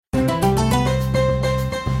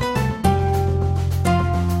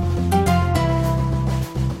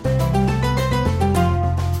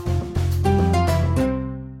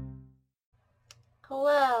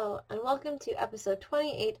to episode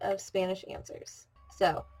 28 of Spanish Answers.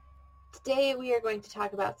 So, today we are going to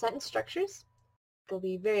talk about sentence structures. It will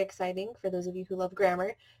be very exciting for those of you who love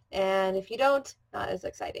grammar, and if you don't, not as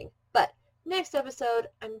exciting. But next episode,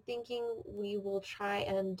 I'm thinking we will try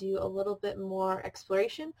and do a little bit more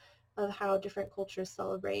exploration of how different cultures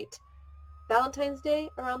celebrate Valentine's Day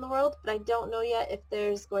around the world, but I don't know yet if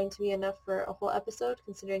there's going to be enough for a whole episode,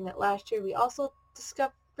 considering that last year we also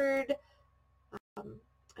discovered,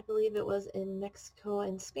 I believe it was in Mexico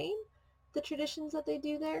and Spain, the traditions that they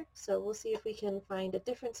do there. So we'll see if we can find a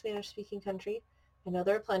different Spanish-speaking country. I know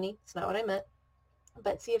there are plenty, it's not what I meant,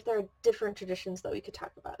 but see if there are different traditions that we could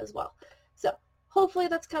talk about as well. So hopefully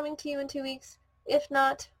that's coming to you in 2 weeks. If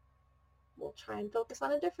not, we'll try and focus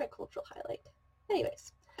on a different cultural highlight.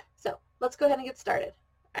 Anyways, so let's go ahead and get started.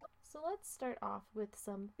 So let's start off with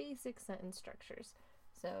some basic sentence structures.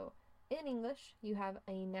 So in English, you have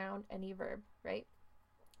a noun and a verb, right?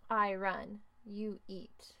 I run, you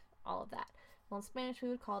eat, all of that. Well, in Spanish, we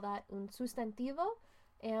would call that un sustantivo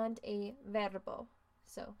and a verbo.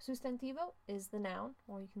 So sustantivo is the noun,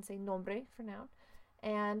 or you can say nombre for noun,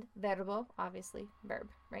 and verbo, obviously, verb,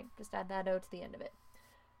 right? Just add that O to the end of it.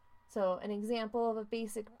 So an example of a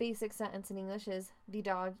basic sentence in English is the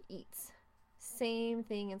dog eats. Same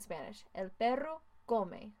thing in Spanish. El perro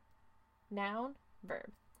come. Noun,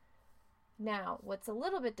 verb. Now, what's a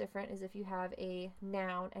little bit different is if you have a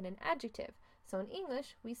noun and an adjective. So in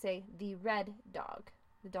English, we say the red dog.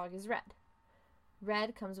 The dog is red.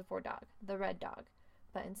 Red comes before dog, the red dog.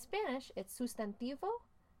 But in Spanish, it's sustantivo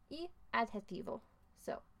y adjetivo.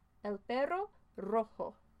 So, el perro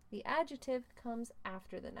rojo. The adjective comes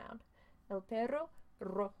after the noun. El perro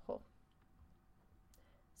rojo.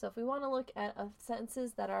 So if we want to look at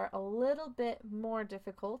sentences that are a little bit more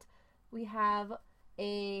difficult, we have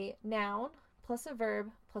a noun plus a verb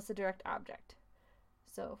plus a direct object.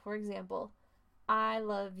 So for example, I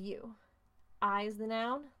love you. I is the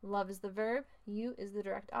noun, love is the verb, you is the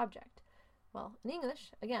direct object. Well, in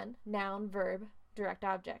English, again, noun, verb, direct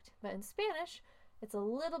object. But in Spanish, it's a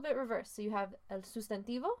little bit reversed. So you have el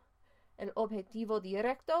sustantivo, el objetivo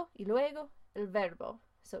directo, y luego el verbo.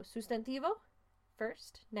 So sustantivo,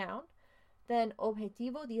 first, noun, then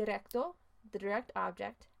objetivo directo, the direct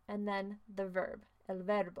object, and then the verb, el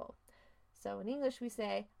verbo. So in English we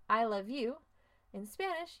say, I love you. In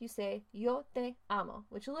Spanish you say, yo te amo,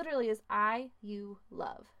 which literally is I, you,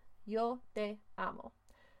 love. Yo te amo.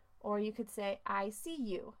 Or you could say, I see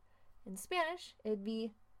you. In Spanish, it'd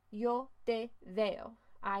be yo te veo,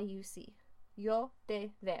 I-U-C. Yo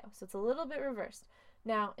te veo. So it's a little bit reversed.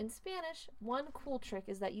 Now, in Spanish, one cool trick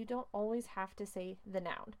is that you don't always have to say the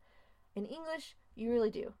noun. In English, you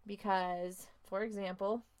really do, because, for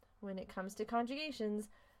example, when it comes to conjugations,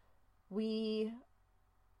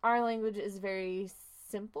 our language is very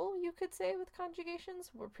simple, you could say, with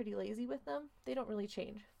conjugations. We're pretty lazy with them. They don't really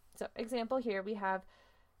change. So, example here, we have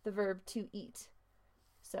the verb to eat.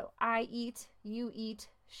 So, I eat, you eat,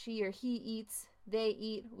 she or he eats, they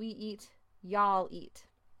eat, we eat, y'all eat.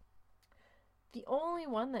 The only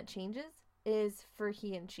one that changes is for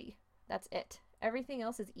he and she. That's it. Everything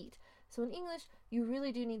else is eat. So in English, you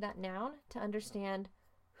really do need that noun to understand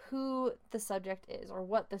who the subject is or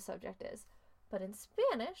what the subject is. But in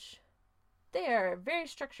Spanish, they are very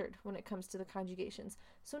structured when it comes to the conjugations.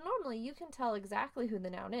 So normally you can tell exactly who the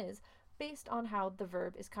noun is based on how the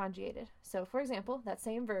verb is conjugated. So for example, that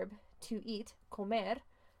same verb, to eat, comer,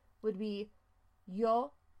 would be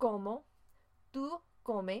yo como, tú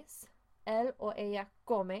comes, él o ella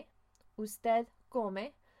come, usted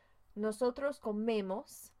come, nosotros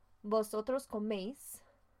comemos, vosotros coméis,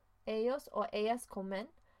 ellos o ellas comen,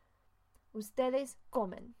 ustedes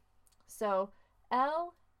comen. So,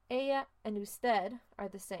 él, ella, and usted are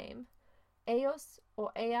the same. Ellos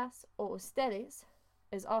o ellas o ustedes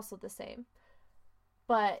is also the same.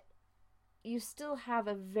 But you still have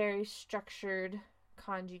a very structured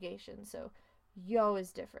conjugation. So, yo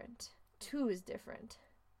is different. Tú is different.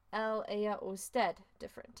 Él, ella, usted,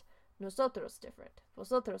 different. Nosotros, different.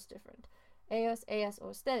 Vosotros, different. Ellos, ellas, o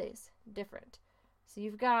ustedes, different. So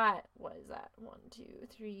you've got, what is that? 1, 2,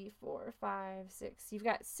 3, 4, 5, 6. You've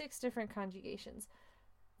got 6 different conjugations.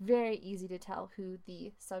 Very easy to tell who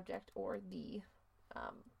the subject or the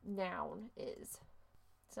noun is.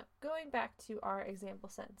 So going back to our example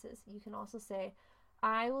sentences, you can also say,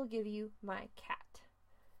 I will give you my cat.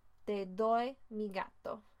 Te doy mi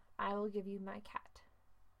gato. I will give you my cat.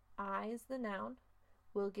 I is the noun,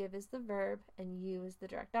 will give is the verb, and you is the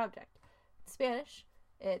direct object. In Spanish,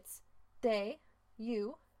 it's te,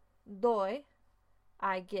 you, doy,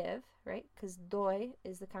 I give, right? Because doy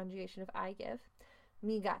is the conjugation of I give.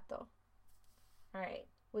 Mi gato. All right.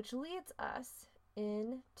 which leads us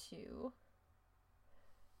into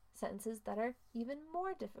sentences that are even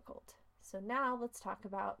more difficult. So now let's talk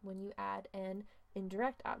about when you add an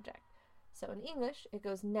indirect object. So in English, it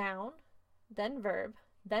goes noun, then verb,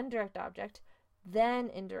 then direct object, then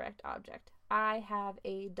indirect object. I have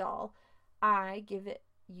a doll. I give it,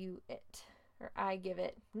 you it. Or I give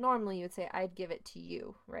it, normally you would say I'd give it to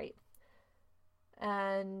you, right?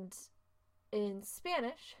 And in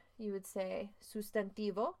Spanish, you would say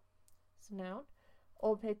sustantivo, so noun,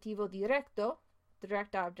 objetivo directo,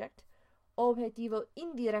 direct object, objetivo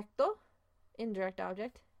indirecto, indirect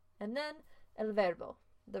object, and then el verbo,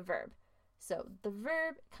 the verb. So the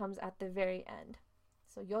verb comes at the very end.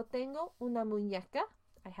 So yo tengo una muñeca,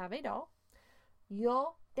 I have a doll.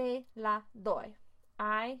 Yo te la doy,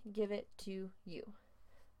 I give it to you.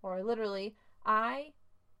 Or literally, I,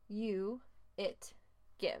 you, it,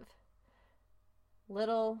 give.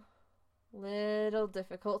 Little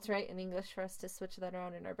difficult, right, in English for us to switch that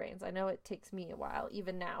around in our brains. I know it takes me a while,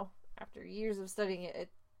 even now. After years of studying it, it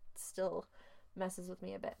still messes with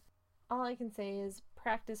me a bit. All I can say is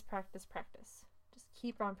practice, practice, practice. Just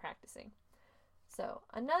keep on practicing. So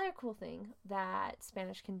another cool thing that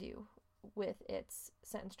Spanish can do with its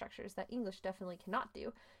sentence structures that English definitely cannot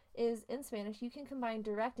do is in Spanish you can combine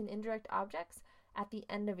direct and indirect objects at the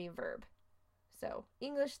end of a verb. So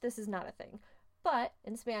English, this is not a thing, but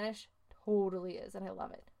in Spanish totally is, and I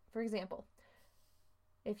love it. For example,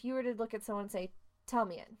 if you were to look at someone and say, tell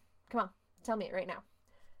me it, come on, tell me it right now.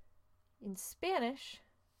 In Spanish,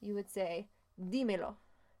 you would say, dímelo,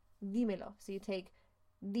 dímelo. So you take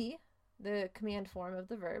di, the command form of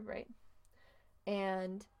the verb, right?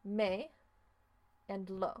 And me and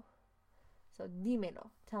lo. So dímelo,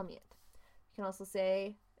 tell me it. You can also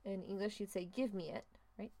say, in English, you'd say give me it,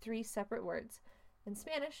 right? 3 separate words. In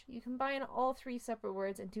Spanish, you combine all 3 separate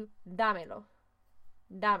words into dámelo,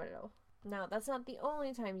 dámelo. Now, that's not the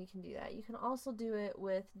only time you can do that. You can also do it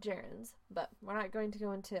with gerunds, but we're not going to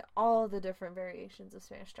go into all the different variations of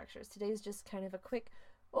Spanish structures. Today's just kind of a quick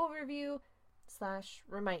overview /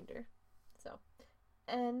 reminder. So,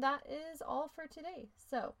 and that is all for today.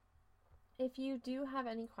 So, if you do have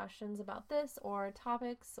any questions about this or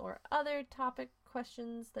topics or other topic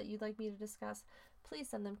questions that you'd like me to discuss, please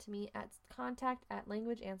send them to me at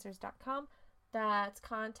contact@languageanswers.com. That's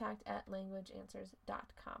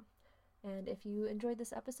contact@languageanswers.com. And if you enjoyed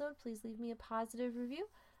this episode, please leave me a positive review.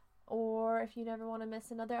 Or if you never want to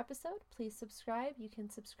miss another episode, please subscribe. You can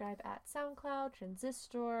subscribe at SoundCloud,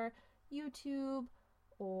 Transistor, YouTube,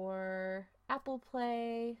 or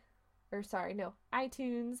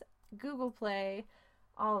iTunes, Google Play,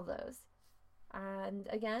 all of those. And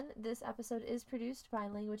again, this episode is produced by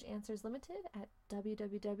Language Answers Limited at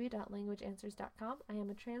www.languageanswers.com. I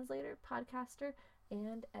am a translator, podcaster,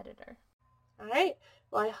 and editor. All right.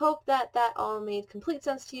 Well, I hope that all made complete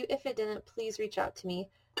sense to you. If it didn't, please reach out to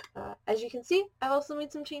me. As you can see, I've also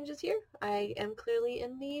made some changes here. I am clearly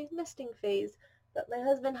in the nesting phase, but my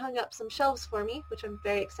husband hung up some shelves for me, which I'm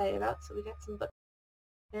very excited about. So we got some books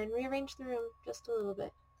and rearranged the room just a little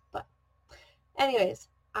bit. But anyways,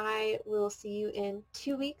 I will see you in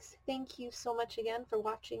 2 weeks. Thank you so much again for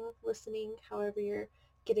watching, listening, however you're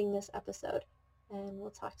getting this episode. And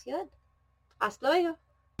we'll talk to you then. Hasta luego.